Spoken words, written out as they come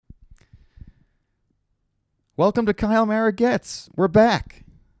Welcome to Kyle Mara Gets. We're back.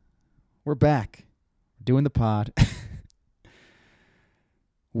 We're back. Doing the pod.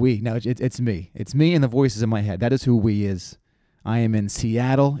 No, it's me. It's me and the voices in my head. That is who we is. I am in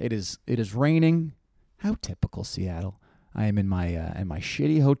Seattle. It is raining. How typical Seattle. I am in my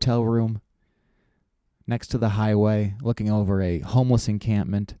shitty hotel room next to the highway, looking over a homeless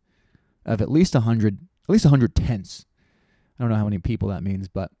encampment of at least 100 tents. I don't know how many people that means,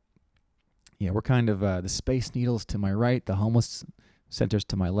 but yeah, we're kind of the Space Needles to my right, the homeless centers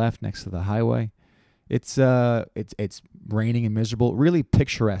to my left, next to the highway. It's raining and miserable, really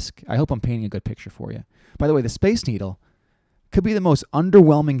picturesque. I hope I'm painting a good picture for you. By the way, the Space Needle could be the most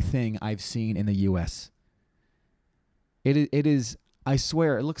underwhelming thing I've seen in the U.S. It is. I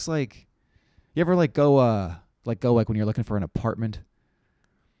swear, it looks like. You ever go when you're looking for an apartment,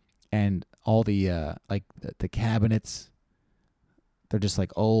 and all the the cabinets, they're just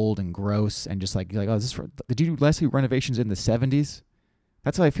like old and gross, and just like you're like, oh, is this did you do last renovations in the 70s?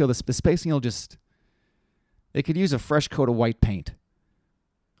 That's how I feel. The Space Needle just. They could use a fresh coat of white paint.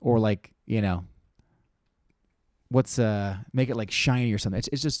 Or make it shiny or something.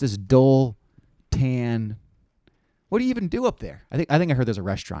 It's just this dull tan. What do you even do up there? I think I heard there's a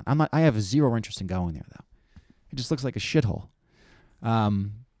restaurant. I have zero interest in going there though. It just looks like a shithole.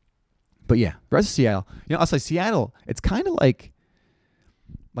 But yeah, the rest of Seattle. I'll say Seattle, it's kind of like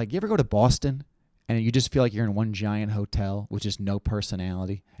you ever go to Boston and you just feel like you're in one giant hotel with just no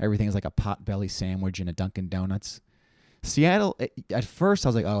personality. Everything is like a Potbelly sandwich and a Dunkin' Donuts. Seattle, at first I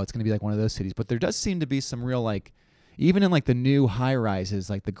was like, oh, it's going to be like one of those cities. But there does seem to be some real even in the new high-rises,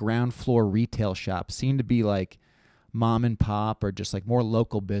 the ground floor retail shops seem to be mom and pop or just more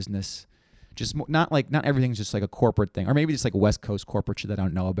local business. Just not everything's just a corporate thing. Or maybe just West Coast corporate shit that I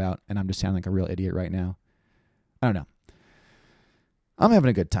don't know about. And I'm just sounding like a real idiot right now. I don't know. I'm having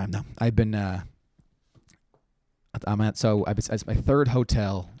a good time though. It's my third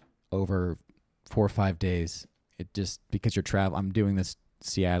hotel over 4 or 5 days. It just because you're I'm doing this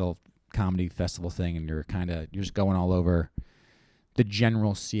Seattle comedy festival thing, and you're just going all over the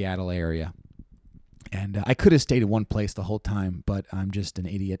general Seattle area. And I could have stayed in one place the whole time, but I'm just an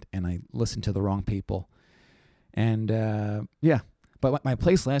idiot and I listened to the wrong people. And but my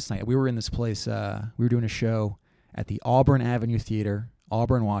place last night, we were in this place. We were doing a show at the Auburn Avenue Theater,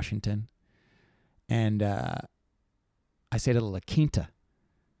 Auburn, Washington, and I stayed at La Quinta.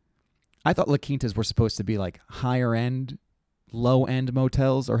 I thought La Quintas were supposed to be higher end, low end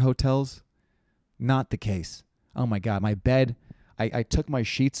motels or hotels. Not the case. Oh my God, my bed. I took my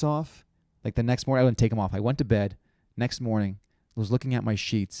sheets off. The next morning, I didn't take them off. I went to bed. Next morning, I was looking at my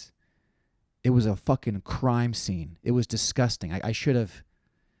sheets. It was a fucking crime scene. It was disgusting. I should have,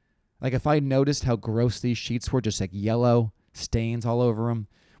 if I noticed how gross these sheets were, just yellow stains all over them,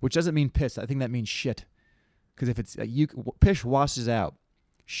 which doesn't mean piss. I think that means shit. Because if it's piss washes out,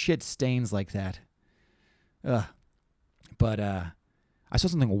 shit stains like that. Ugh. But I saw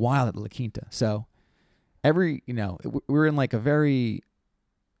something wild at La Quinta. So we were in a very,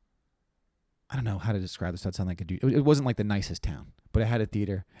 I don't know how to describe this. That sound like a dude. It wasn't the nicest town, but it had a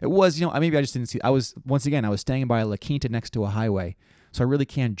theater. It was, maybe I just didn't see. I was staying by La Quinta next to a highway, so I really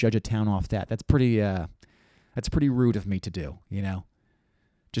can't judge a town off that. That's pretty rude of me to do.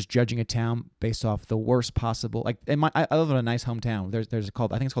 Just judging a town based off the worst possible. I live in a nice hometown. I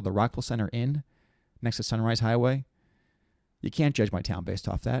think it's called the Rockville Center Inn, next to Sunrise Highway. You can't judge my town based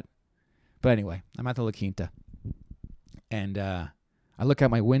off that. But anyway, I'm at the La Quinta, and I look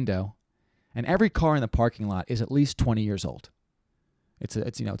out my window. And every car in the parking lot is at least 20 years old. It's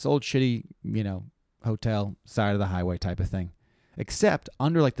old shitty, hotel, side of the highway type of thing. Except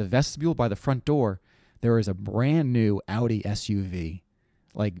under the vestibule by the front door, there is a brand new Audi SUV.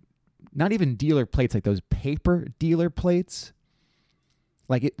 Not even dealer plates, those paper dealer plates.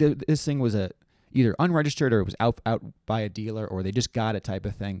 This thing was either unregistered or it was out by a dealer or they just got it type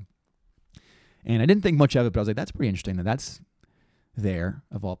of thing. And I didn't think much of it, but I was like, that's pretty interesting. That's there,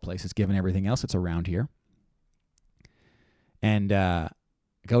 of all places, given everything else that's around here. And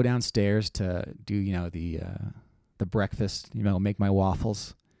go downstairs to do, the breakfast, make my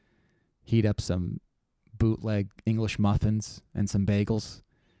waffles, heat up some bootleg English muffins and some bagels,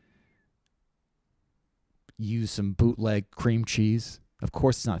 use some bootleg cream cheese. Of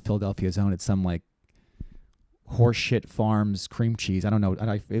course, it's not Philadelphia's own. It's some horseshit farms cream cheese. I don't know.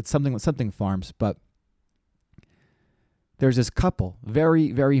 It's something farms, but there's this couple,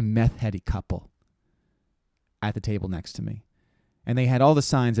 very, very meth-heady couple, at the table next to me. And they had all the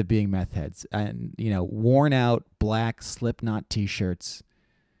signs of being meth heads. And, worn out black Slipknot T-shirts,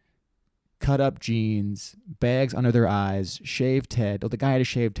 cut up jeans, bags under their eyes, shaved head. Oh, the guy had a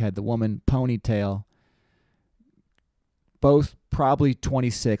shaved head. The woman, ponytail. both probably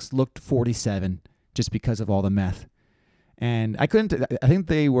 26, looked 47 just because of all the meth. And I think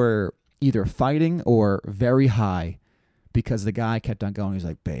they were either fighting or very high because the guy kept on going. He's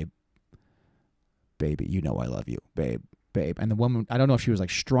like, babe, baby, you know I love you, babe, babe. And the woman, I don't know if she was like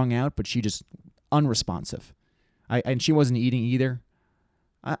strung out, but she just unresponsive. And she wasn't eating either.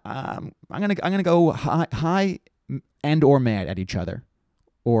 I'm gonna go high and or mad at each other,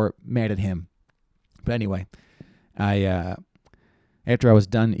 or mad at him. But anyway, after I was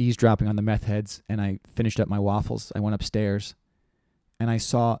done eavesdropping on the meth heads and I finished up my waffles, I went upstairs and I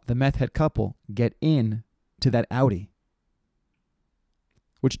saw the meth head couple get in to that Audi,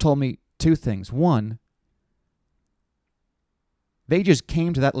 which told me two things. One, they just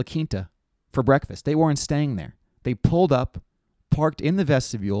came to that La Quinta for breakfast. They weren't staying there. They pulled up, parked in the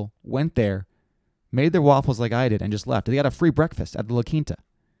vestibule, went there, made their waffles like I did, and just left. They got a free breakfast at the La Quinta.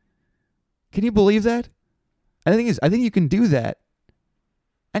 Can you believe that? I think you can do that.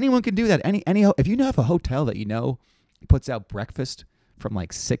 Anyone can do that. If you have a hotel that you know puts out breakfast from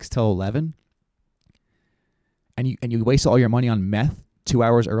like 6 till 11, and you waste all your money on meth 2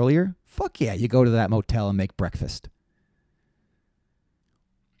 hours earlier, fuck yeah, you go to that motel and make breakfast.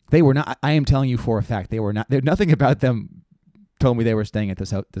 They were not. I am telling you for a fact, they were not. There's nothing about them told me they were staying at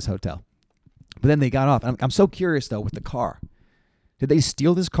this hotel. But then they got off. I'm so curious though with the car. Did they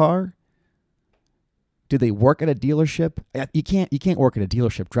steal this car? Did they work at a dealership? You can't work at a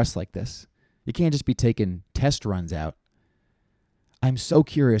dealership dressed like this. You can't just be taking test runs out. I'm so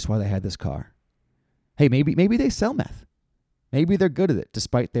curious why they had this car. Hey, maybe they sell meth. Maybe they're good at it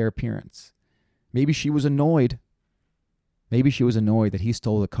despite their appearance. Maybe she was annoyed. Maybe she was annoyed that he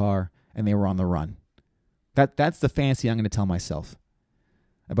stole the car and they were on the run. That's the fantasy I'm going to tell myself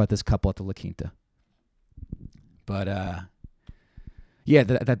about this couple at the La Quinta. But yeah,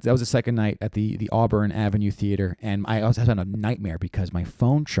 that was the second night at the Auburn Avenue Theater, and I also had a nightmare because my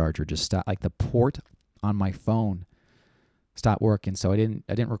phone charger just stopped. Like the port on my phone stopped working, so I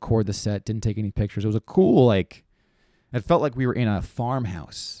didn't record the set, didn't take any pictures. It was a cool, it felt like we were in a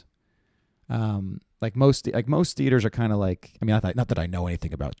farmhouse. Like most theaters are kind of like, I mean, not that I know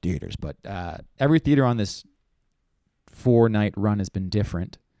anything about theaters, but every theater on this 4-night run has been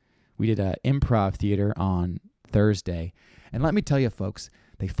different. We did an improv theater on Thursday, and let me tell you, folks,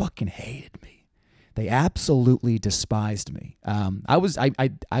 they fucking hated me. They absolutely despised me. I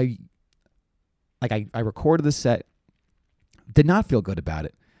recorded the set, did not feel good about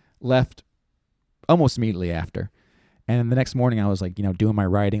it, left almost immediately after, and the next morning I was like, doing my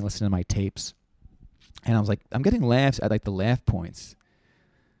writing, listening to my tapes. And I was like, I'm getting laughs at like the laugh points.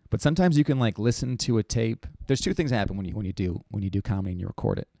 But sometimes you can like listen to a tape. There's two things that happen when you do comedy and you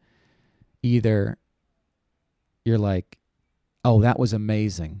record it. Either you're like, oh, that was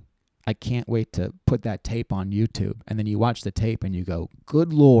amazing. I can't wait to put that tape on YouTube. And then you watch the tape and you go,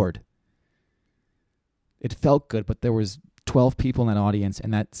 good Lord. It felt good, but there was 12 people in that audience,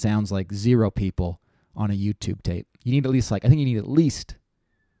 and that sounds like 0 people on a YouTube tape. You need at least I think you need at least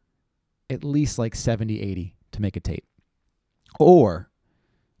like 70, 80 to make a tape. Or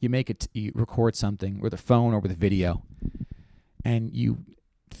you record something with a phone or with a video and you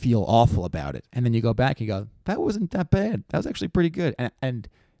feel awful about it. And then you go back and you go, that wasn't that bad. That was actually pretty good. And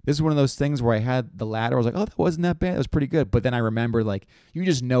this is one of those things where I had the latter. I was like, oh, that wasn't that bad. That was pretty good. But then I remember you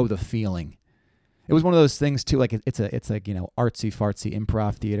just know the feeling. It was one of those things too. Like it's like, artsy fartsy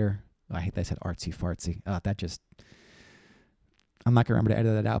improv theater. I hate that I said artsy fartsy. I'm not going to remember to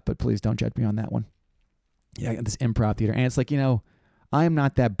edit that out, but please don't judge me on that one. Yeah, this improv theater. And it's like, I'm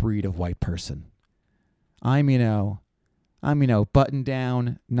not that breed of white person. I'm button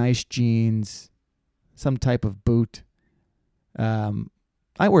down, nice jeans, some type of boot. I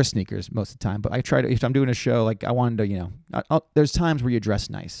wear sneakers most of the time, but I try to, if I'm doing a show, like I wanted to, there's times where you dress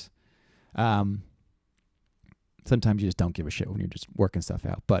nice. Sometimes you just don't give a shit when you're just working stuff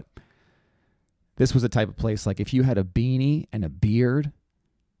out. But this was the type of place, like if you had a beanie and a beard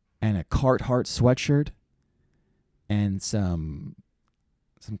and a Carhartt sweatshirt and some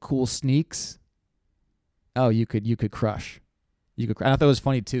cool sneaks, oh, you could crush. I thought it was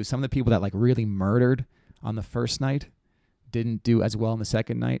funny too. Some of the people that really murdered on the first night didn't do as well on the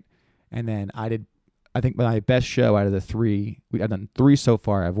second night. And then I think my best show out of the 3, I've done 3 so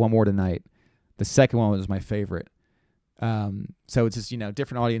far. I have one more tonight. The second one was my favorite. So it's just,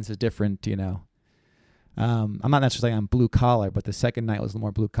 different audiences, different, I'm not necessarily on blue collar, but the second night was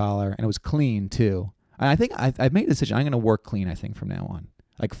more blue collar, and it was clean too. And I think I've made a decision. I'm going to work clean, I think, from now on,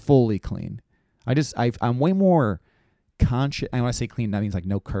 like fully clean. I'm way more conscious. And when I say clean, that means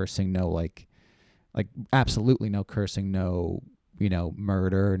no cursing, no like absolutely no cursing, no,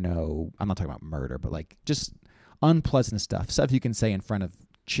 murder, no, I'm not talking about murder, but just unpleasant stuff you can say in front of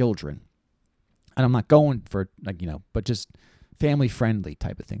children. And I'm not going for, like, but just family friendly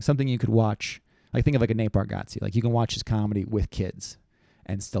type of thing. Something you could watch. Like, think of like a Nate Bargatze. Like, you can watch his comedy with kids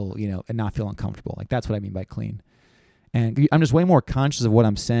and still, and not feel uncomfortable. Like, that's what I mean by clean. And I'm just way more conscious of what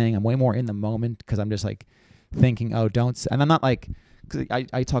I'm saying. I'm way more in the moment because I'm just like thinking, oh, don't say. And I'm not like, because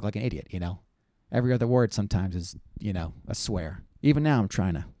I talk like an idiot, Every other word sometimes is, a swear. Even now I'm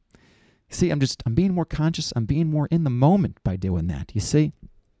trying to. See, I'm being more conscious. I'm being more in the moment by doing that, you see?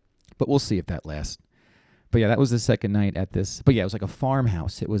 But we'll see if that lasts. But yeah, that was the second night at this. But yeah, it was like a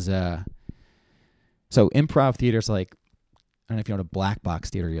farmhouse. It was, so improv theater is like, I don't know if you know what a black box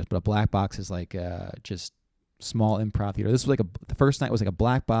theater is, but a black box is like just small improv theater. This was like the first night was like a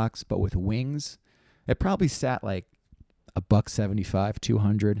black box, but with wings. It probably sat like $175,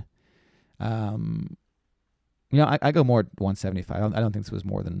 $200. I go more 175. I don't think this was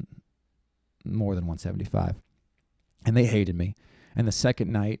more than 175. And they hated me. And the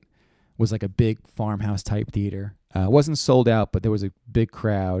second night was like a big farmhouse type theater. It wasn't sold out, but there was a big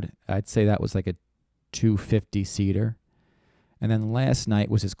crowd. I'd say that was like a 250 seater. And then last night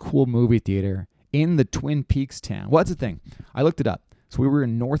was this cool movie theater in the Twin Peaks town. Well, that's the thing. I looked it up. So we were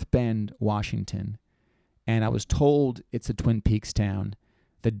in North Bend, Washington, and I was told it's a Twin Peaks town.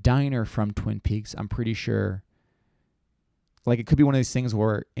 The diner from Twin Peaks, I'm pretty sure, like, it could be one of these things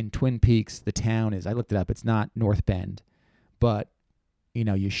where in Twin Peaks, the town is, I looked it up, it's not North Bend, but,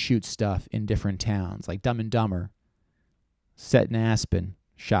 you shoot stuff in different towns, like Dumb and Dumber, set in Aspen,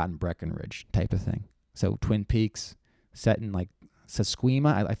 shot in Breckenridge type of thing. So Twin Peaks, set in like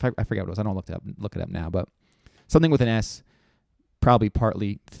Susquehanna, I forget what it was, I don't look it up now, but something with an S, probably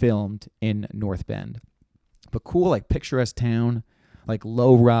partly filmed in North Bend. But cool, like picturesque town, like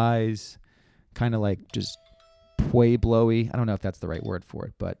low rise, kind of like just pueblo-y. I don't know if that's the right word for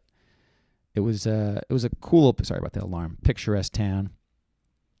it, but it was a cool, sorry about the alarm, picturesque town.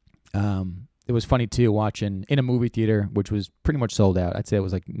 It was funny too watching in a movie theater, which was pretty much sold out. I'd say it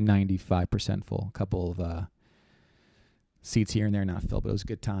was like 95% full. A couple of seats here and there not filled, but it was a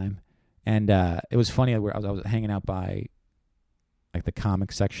good time. And it was funny. I was hanging out by, like, the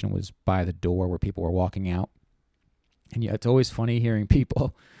comic section was by the door where people were walking out. And yeah, it's always funny hearing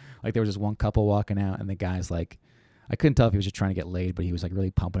people. Like, there was this one couple walking out, and the guy's like, I couldn't tell if he was just trying to get laid, but he was like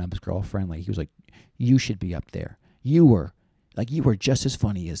really pumping up his girlfriend. Like, he was like, "You should be up there. You were just as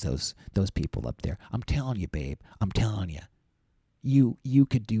funny as those people up there. I'm telling you, babe. I'm telling you. You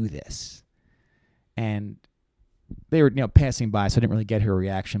could do this." And they were, passing by, so I didn't really get her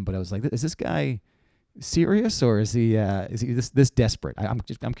reaction. But I was like, "Is this guy serious, or is he this desperate?"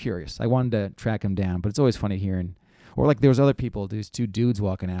 I'm curious. I wanted to track him down, but it's always funny hearing. Or like there was other people, these two dudes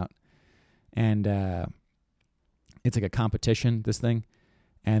walking out, and it's like a competition, this thing,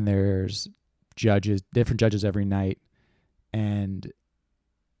 and there's different judges every night, and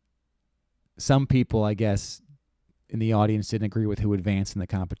some people, I guess, in the audience didn't agree with who advanced in the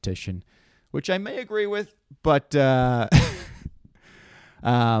competition, which I may agree with, but they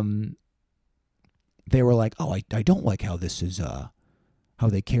were like, "Oh, I don't like how this is how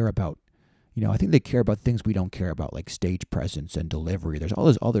they care about." I think they care about things we don't care about, like stage presence and delivery. There's all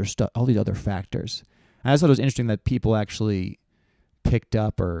this other stuff, all these other factors. And I just thought it was interesting that people actually picked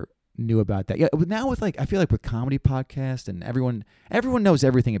up or knew about that. Yeah, but now with I feel like with comedy podcasts and everyone knows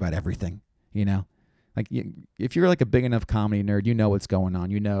everything about everything. Like if you're like a big enough comedy nerd, you know what's going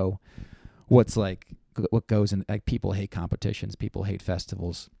on. You know what's like what goes in. Like people hate competitions, people hate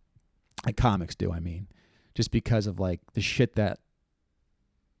festivals. Like comics do, I mean, just because of like the shit that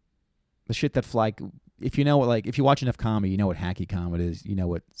fly. If you know what, like, if you watch enough comedy, you know what hacky comedy is. You know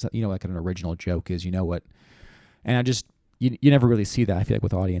what like an original joke is. You know what, and I just you never really see that. I feel like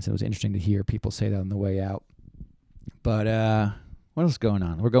with audience, it was interesting to hear people say that on the way out. But what else is going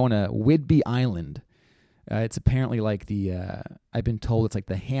on? We're going to Whidbey Island. It's apparently like I've been told it's like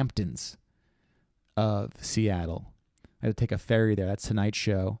the Hamptons of Seattle. I had to take a ferry there. That's tonight's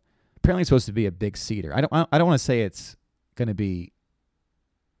show. Apparently, it's supposed to be a big seater. I don't want to say it's going to be.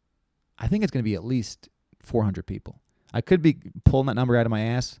 I think it's going to be at least 400 people. I could be pulling that number out of my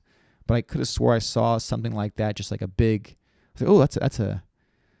ass, but I could have swore I saw something like that, just like a big. I was like, oh,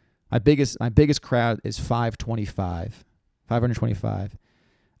 my biggest crowd is 525.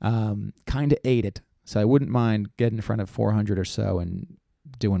 Kind of ate it, so I wouldn't mind getting in front of 400 or so and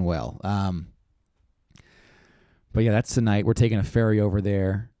doing well. But yeah, that's tonight. We're taking a ferry over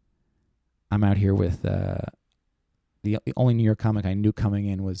there. I'm out here with. The only New York comic I knew coming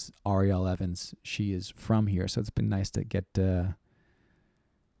in was Ariel Evans. She is from here, so it's been nice to get a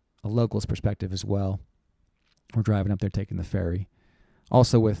local's perspective as well. We're driving up there, taking the ferry.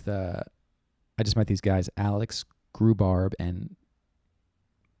 Also with, I I just met these guys, Alex Grubarb and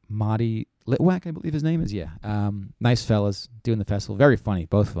Madi Litwack, I believe his name is. Yeah. Nice fellas doing the festival. Very funny,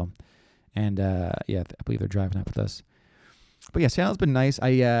 both of them. And I believe they're driving up with us. But yeah, Seattle's been nice.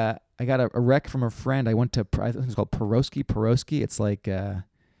 I got a rec from a friend. I went to, I think it's called Pierogi. It's like,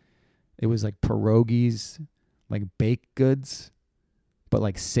 it was like pierogies, like baked goods, but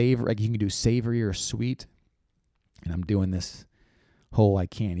like savor, like you can do savory or sweet. And I'm doing this whole I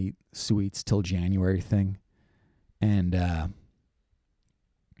can't eat sweets till January thing. And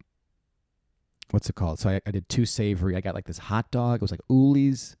what's it called? So I did 2 savory. I got like this hot dog. It was like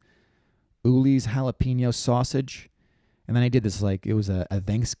Uli's jalapeno sausage. And then I did this like, it was a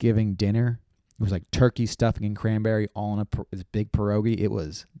Thanksgiving dinner. It was like turkey stuffing and cranberry all in this big pierogi. It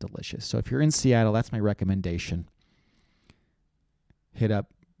was delicious. So if you're in Seattle, that's my recommendation. Hit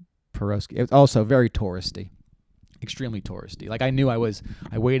up Pierogi. It was also very touristy. Extremely touristy. Like I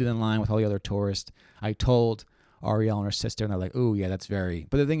waited in line with all the other tourists. I told Ariel and her sister, and they're like, "Ooh, yeah, that's very."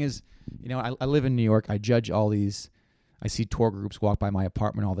 But the thing is, I live in New York. I judge all these. I see tour groups walk by my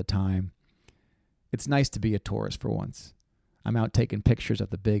apartment all the time. It's nice to be a tourist for once. I'm out taking pictures of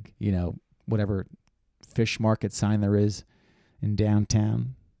the big, whatever fish market sign there is in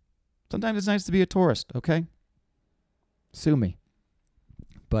downtown. Sometimes it's nice to be a tourist. Okay, sue me.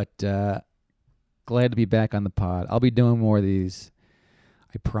 But glad to be back on the pod. I'll be doing more of these.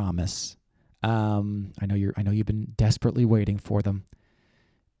 I promise. I know you've been desperately waiting for them.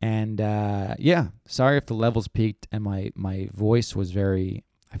 And sorry if the levels peaked and my voice was very.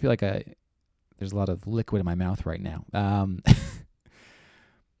 I feel like there's a lot of liquid in my mouth right now.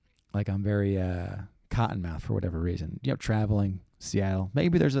 Like I'm very cottonmouth for whatever reason. Traveling Seattle.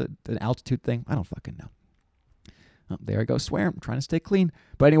 Maybe there's an altitude thing. I don't fucking know. Oh, there I go swearing. I'm trying to stay clean.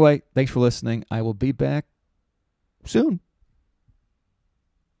 But anyway, thanks for listening. I will be back soon.